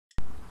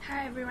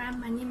Hi everyone,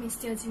 my name is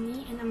TEOH CZIN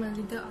NIE and I'm a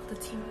leader of the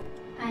team.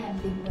 I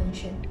am LIM WEN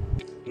XUAN.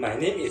 My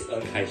name is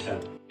KAI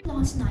SHENG.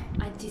 Last night,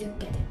 I didn't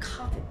get a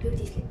comfort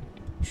beauty sleep.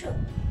 Sure,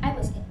 I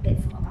was in bed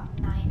for about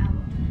 9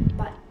 hours,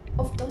 but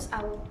of those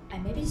hours, I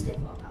maybe slept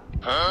for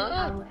about 1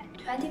 hour and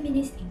 20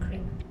 minutes in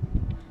cream.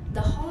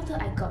 The hotter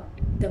I got,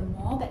 the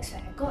more back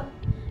sweat I got.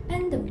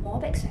 And the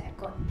more back sweat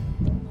I got,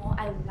 the more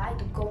I would like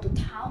to go to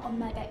town on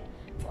my back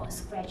for a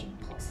scratching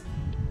pose.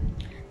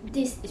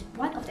 This is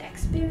one of the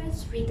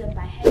experiences written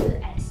by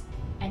S,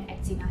 an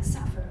eczema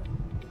sufferer.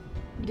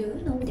 Do you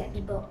know that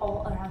people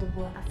all around the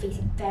world are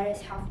facing various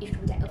health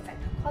issues that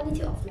affect their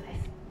quality of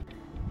life?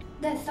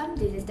 There are some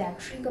diseases that are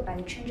triggered by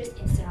the changes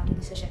in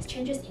surroundings, such as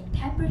changes in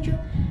temperature,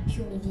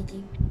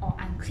 humidity, or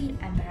unclean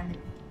environment.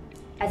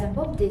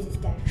 Examples of diseases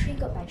that are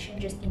triggered by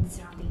changes in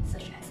surroundings,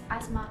 such as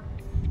asthma,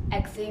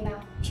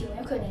 eczema,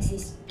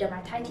 pneumoconiosis,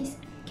 dermatitis,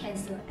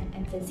 cancer, and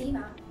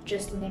emphysema,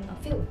 just to name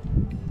a few.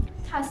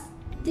 Thus,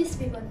 these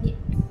people need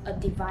a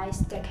device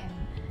that can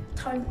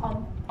turn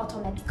on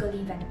automatically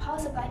when the power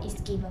supply is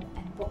given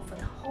and work for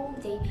the whole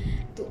day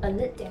to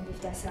alert them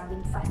with their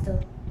surroundings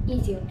faster,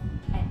 easier,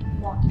 and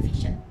more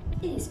efficient.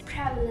 It is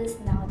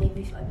prevalent nowadays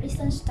with a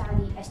recent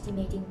study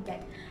estimating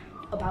that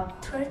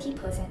about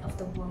 30% of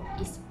the world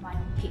is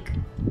myopic.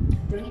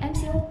 During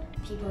MCO,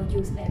 people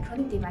use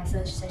electronic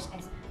devices such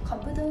as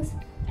computers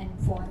and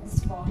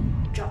phones for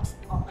jobs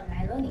or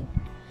online learning.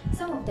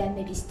 Some of them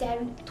may be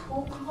staring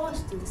too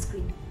close to the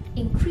screen,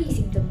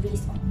 increasing the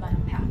risk of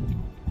myopia.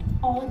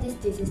 All these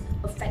diseases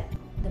affect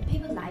the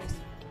people's lives,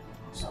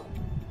 so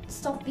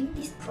solving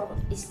this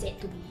problem is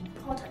said to be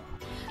important.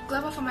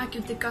 Global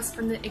pharmaceutical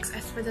spending is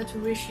expected to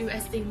reach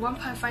USD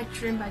 1.5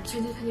 trillion by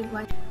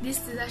 2021. This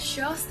data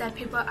shows that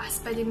people are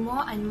spending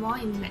more and more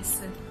in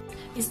medicine.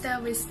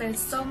 Instead, we spend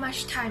so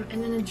much time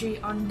and energy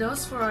on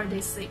those who are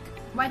already sick.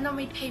 Why don't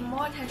we pay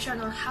more attention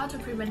on how to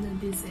prevent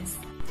the disease?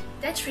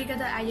 That triggered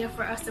the idea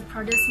for us to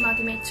produce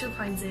Multimed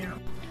 2.0.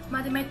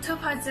 Multimed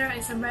 2.0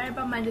 is a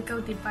wearable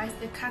medical device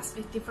that comes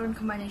with different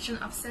combinations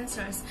of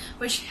sensors,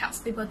 which helps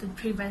people to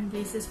prevent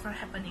disease from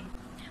happening.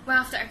 One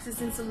of the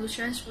existing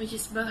solutions, which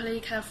is Berkeley,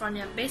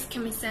 California-based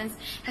ChemiSense,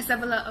 has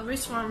developed a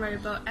wrist-worn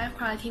wearable air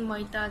quality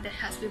monitor that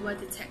helps people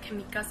detect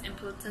chemicals and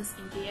pollutants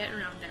in the air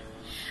around them.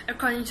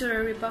 According to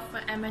a report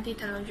from MIT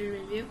Technology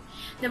Review,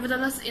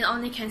 nevertheless, it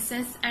only can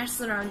sense air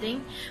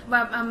surrounding,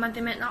 while a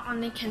Multimed not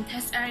only can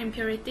test air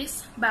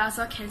impurities, but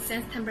also can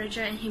sense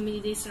temperature and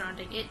humidity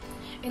surrounding it.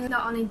 And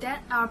not only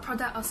that, our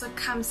product also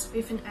comes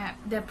with an app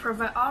that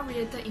provides all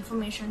related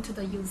information to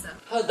the user.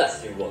 How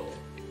does it work?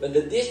 When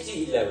the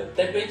DHT11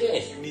 temperature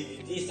and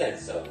humidity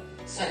sensor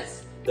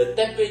sense the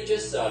temperature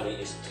surrounding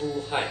is too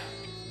high,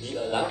 the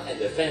alarm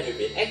and the fan will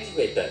be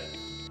activated.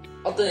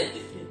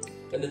 Alternatively,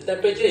 when the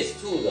temperature is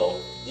too low,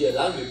 the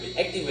alarm will be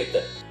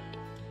activated.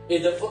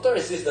 If the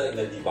photoresistor in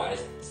the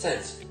device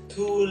senses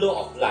too low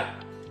of light,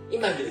 it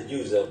might be the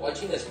user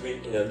watching the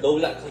screen in a low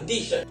light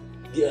condition.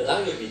 The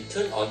alarm will be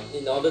turned on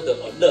in order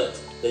to alert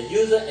the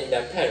user and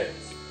their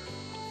parents.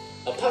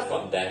 Apart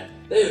from that,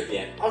 there will be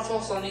an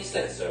ultrasonic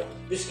sensor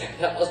which can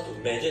help us to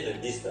measure the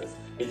distance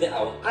between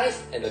our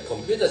eyes and the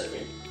computer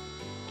screen.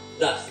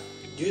 Thus,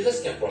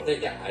 users can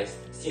protect their eyes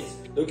since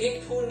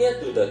looking too near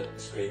to the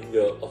screen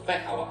will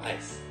affect our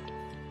eyes.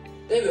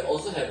 They will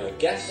also have a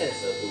gas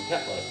sensor to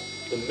help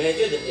us to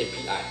measure the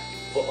API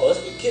for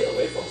us to keep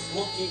away from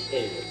smoky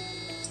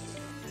areas.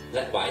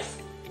 Likewise,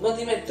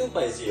 Multimed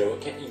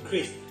 2.0 can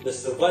increase the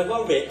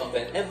survival rate of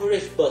an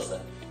average person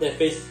that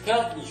faces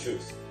health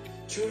issues.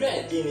 Children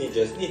and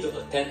teenagers need to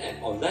attend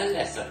an online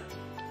lesson.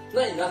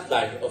 Not enough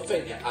light will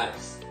affect their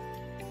eyes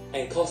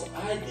and cause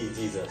eye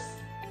diseases.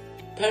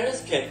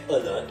 Parents can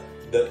alert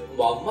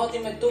while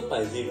Multimed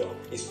 2.0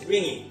 is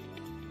ringing.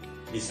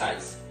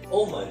 Besides,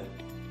 women,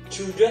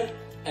 children,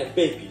 and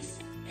babies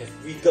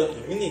have weaker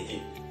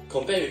immunity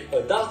compared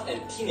with adults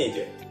and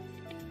teenagers.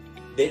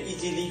 They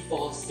easily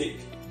fall sick.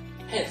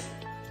 Hence,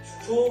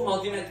 through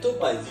Multimed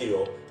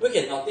 2.0, we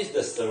can notice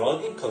the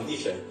surrounding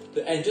condition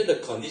to ensure the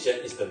condition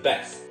is the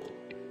best.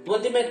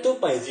 Multimed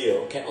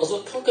 2.0 can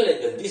also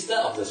calculate the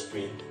distance of the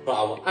screen from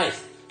our eyes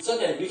so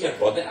that we can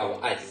protect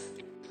our eyes.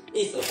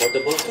 It's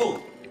affordable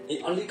too.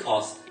 It only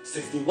costs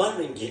 61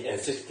 ringgit and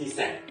 60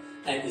 cents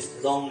and is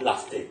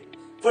long-lasting.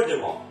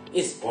 Furthermore,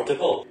 it's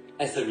portable.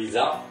 As a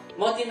result,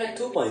 Multimed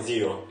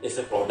 2.0 is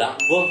a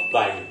product worth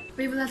buying.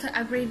 We would like to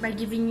upgrade by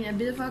giving you a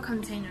beautiful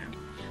container.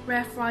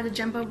 Wherefore, the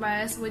jumper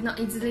wires will not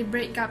easily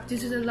break up due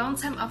to the long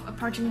time of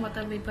approaching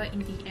water vapor in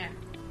the air.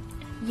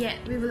 Yet,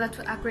 we would like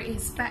to upgrade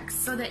its specs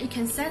so that it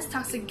can sense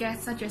toxic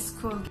gas such as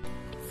coal.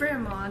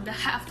 Furthermore, the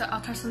height of the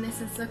ultrasonic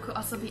sensor could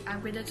also be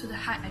upgraded to the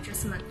height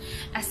adjustment,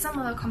 as some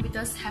other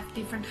computers have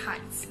different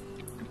heights.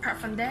 Apart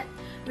from that,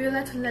 we would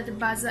like to let the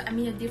buzzer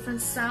emit a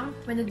different sound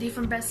when the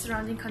different bad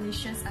surrounding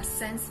conditions are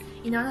sensed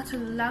in order to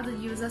allow the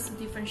users to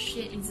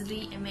differentiate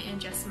easily and make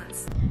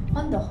adjustments.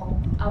 On the whole,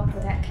 our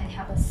product can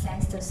help us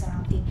sense the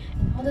surrounding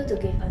in order to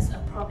give us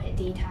appropriate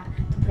data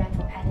to prevent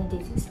for any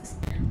diseases.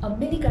 A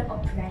milligram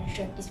of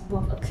prevention is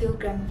worth a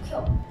kilogram of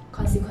cure.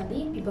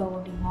 Consequently, people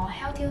will be more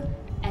healthier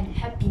and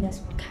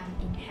happiness will come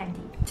in handy. handy.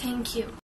 Thank you.